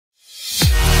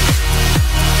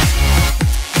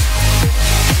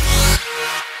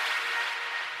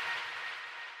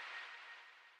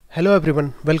Hello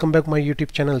everyone, welcome back to my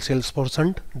YouTube channel Salesforce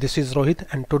Hunt. This is Rohit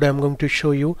and today I'm going to show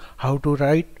you how to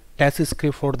write test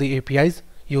script for the APIs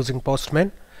using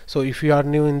Postman. So if you are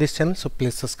new in this channel, so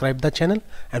please subscribe the channel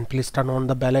and please turn on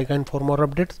the bell icon for more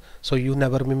updates so you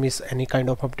never miss any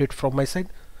kind of update from my side.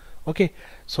 Okay,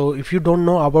 so if you don't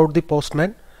know about the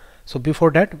Postman, so before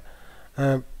that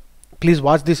please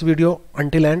watch this video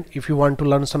until end if you want to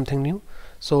learn something new.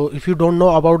 So if you don't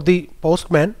know about the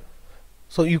Postman,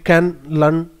 so you can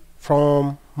learn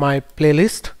from my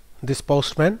playlist, this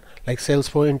Postman, like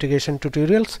Salesforce integration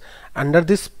tutorials. Under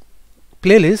this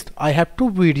playlist I have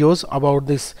two videos about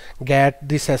this get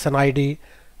the session ID,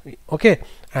 okay,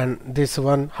 and this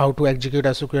one how to execute a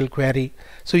SQL query.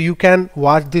 So you can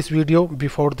watch this video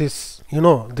before this,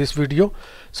 this video,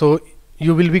 so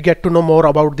you will be get to know more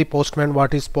about the Postman,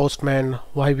 what is Postman,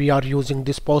 why we are using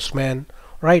this Postman,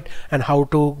 right, and how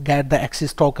to get the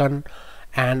access token,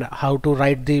 and how to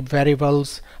write the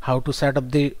variables, how to set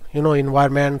up the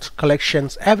environments,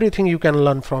 collections, everything you can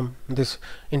learn from this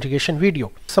integration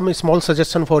video. Some small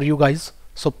suggestion for you guys,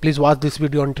 so please watch this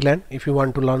video until end if you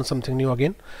want to learn something new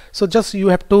again. So just you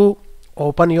have to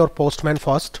open your Postman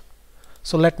first.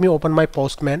 So let me open my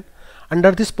Postman.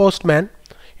 Under this Postman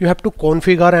you have to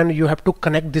configure and you have to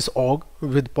connect this org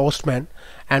with Postman.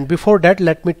 And before that,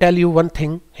 let me tell you one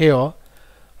thing here,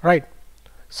 right?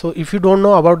 So if you don't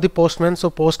know about the Postman, so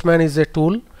Postman is a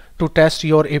tool to test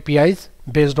your APIs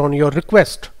based on your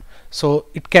request. So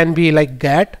it can be like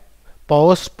get,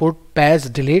 post, put, pass,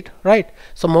 delete, right?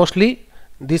 So mostly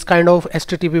this kind of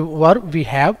HTTP verb we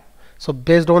have. So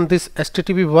based on this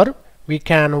HTTP verb we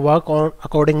can work on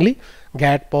accordingly,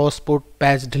 get, post, put,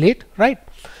 pass, delete, right?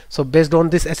 So based on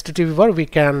this HTTP verb we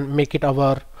can make it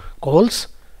our calls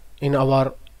in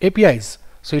our APIs.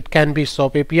 So it can be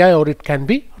SOAP API or it can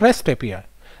be REST API.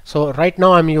 So right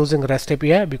now I'm using REST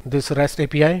API, this REST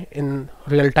API in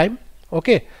real time.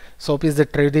 Okay, SOAP is the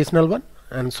traditional one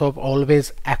and SOAP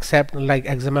always accept like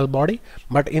XML body,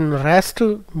 but in REST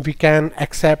we can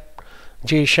accept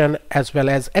JSON as well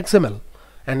as XML,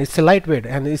 and it's a lightweight,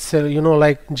 and it's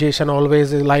like JSON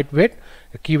always is lightweight,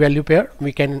 key value pair,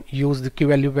 we can use the key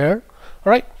value pair,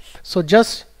 right? So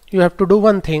just you have to do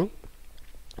one thing.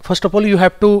 First of all, you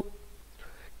have to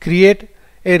create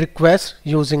a request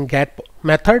using get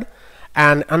method,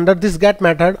 and under this get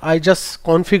method I just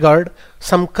configured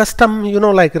some custom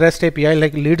like REST API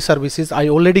like lead services. I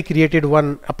already created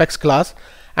one Apex class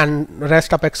and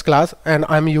REST Apex class, and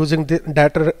I'm using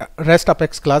that REST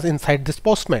Apex class inside this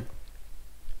Postman.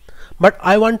 But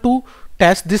I want to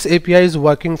test this API is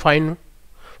working fine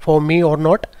for me or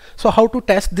not. So how to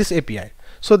test this API?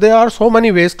 So there are so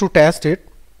many ways to test it.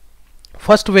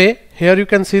 First way, here you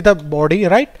can see the body,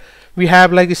 right? We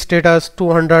have like status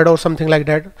 200 or something like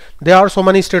that. There are so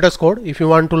many status code. If you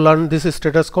want to learn this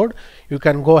status code, you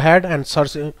can go ahead and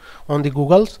search on the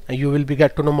Googles and you will be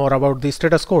get to know more about the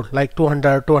status code like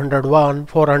 200, 201,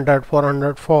 400,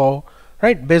 404,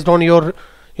 right? Based on your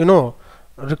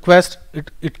request,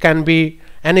 it can be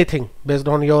anything based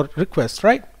on your request,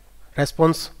 right?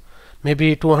 Response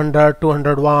maybe 200,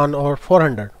 201 or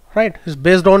 400, right? It's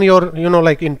based on your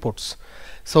like inputs.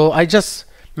 So I just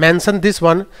mention this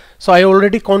one. So I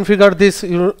already configured this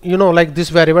like this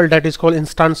variable that is called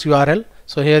instance URL.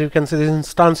 So here you can see this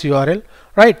instance URL,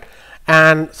 right?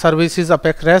 And services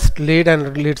Apex REST lead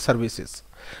and lead services.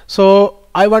 So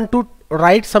I want to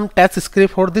write some test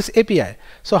script for this API.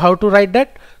 So how to write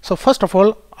that? So first of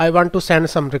all, I want to send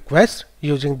some request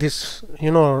using this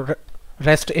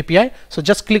REST API. So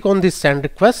just click on this send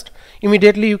request.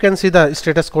 Immediately you can see the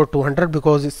status code 200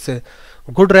 because it's a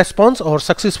good response or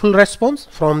successful response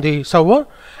from the server.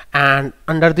 And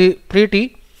under the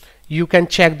pretty you can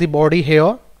check the body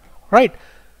here, right?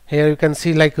 Here you can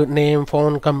see like name,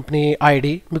 phone, company,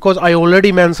 ID, because I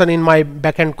already mentioned in my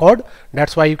backend code.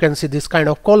 That's why you can see this kind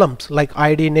of columns like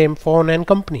ID, name, phone and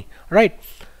company, right?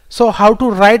 So how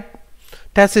to write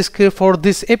test script for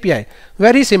this API?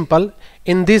 Very simple.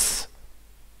 In this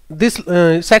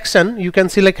section you can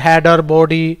see like header,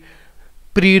 body,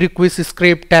 prerequisite,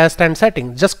 script, test and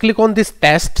setting. Just click on this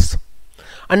tests.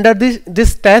 Under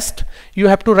this test you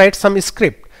have to write some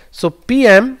script. So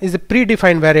PM is a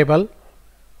predefined variable,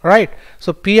 right?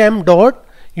 So PM dot,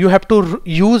 you have to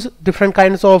use different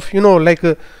kinds of like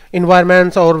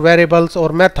environments or variables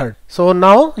or method. So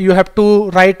now you have to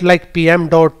write like PM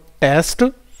dot test.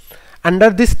 Under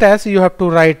this test you have to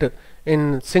write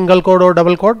in single quote or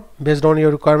double quote based on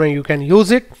your requirement. You can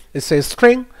use it. It's a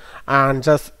string, and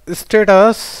just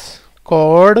status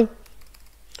code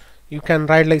you can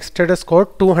write like status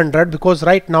code 200 because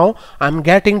right now I'm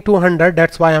getting 200.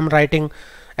 That's why I'm writing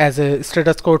as a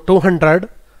status code 200,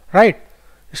 right?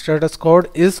 status code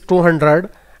is 200,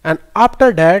 and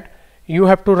after that you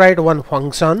have to write one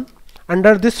function.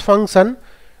 Under this function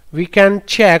we can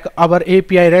check our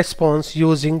API response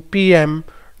using pm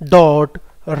dot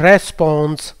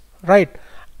response, right,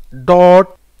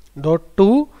 dot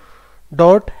to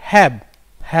dot have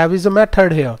is a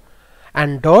method here,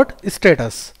 and dot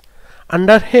status.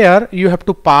 Under here you have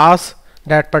to pass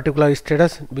that particular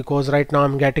status, because right now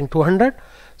I'm getting 200.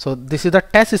 So this is the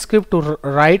test script to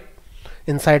write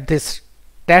inside this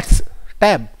test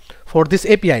tab for this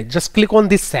API. Just click on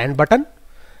this send button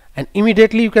and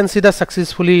immediately you can see the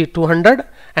successfully 200,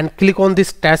 and click on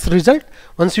this test result.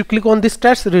 Once you click on this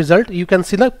test result, you can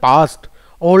see the passed,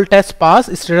 all tests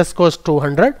passed, status code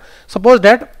 200. Suppose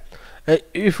that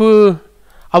if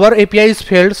our API is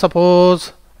failed,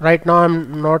 suppose right now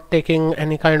I'm not taking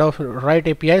any kind of right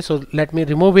API, so let me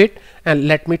remove it and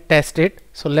let me test it.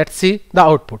 So let's see the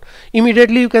output.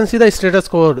 Immediately you can see the status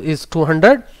code is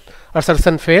 200,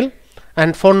 assertion fail,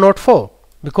 and for not 4,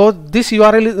 because this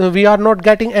URL we are not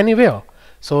getting anywhere.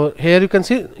 So here you can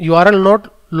see URL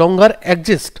not longer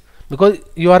exist because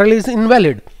URL is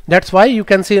invalid. That's why you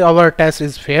can see our test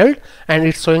is failed and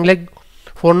it's showing like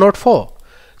 404.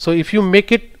 So if you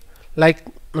make it like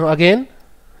again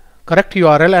correct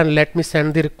URL and let me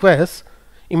send the request,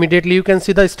 immediately you can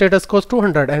see the status code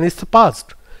 200 and it's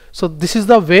passed. So this is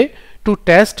the way to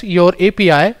test your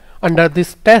API under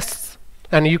these tests,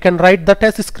 and you can write the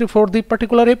test script for the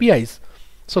particular APIs.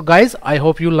 So guys, I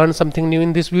hope you learned something new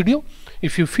in this video.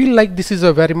 If you feel like this is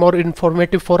a very more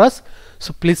informative for us,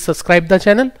 so please subscribe the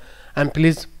channel and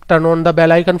please turn on the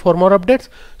bell icon for more updates,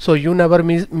 so you never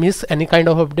miss any kind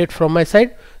of update from my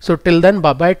side. So till then,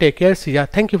 bye bye, take care, see ya.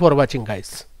 Thank you for watching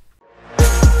guys.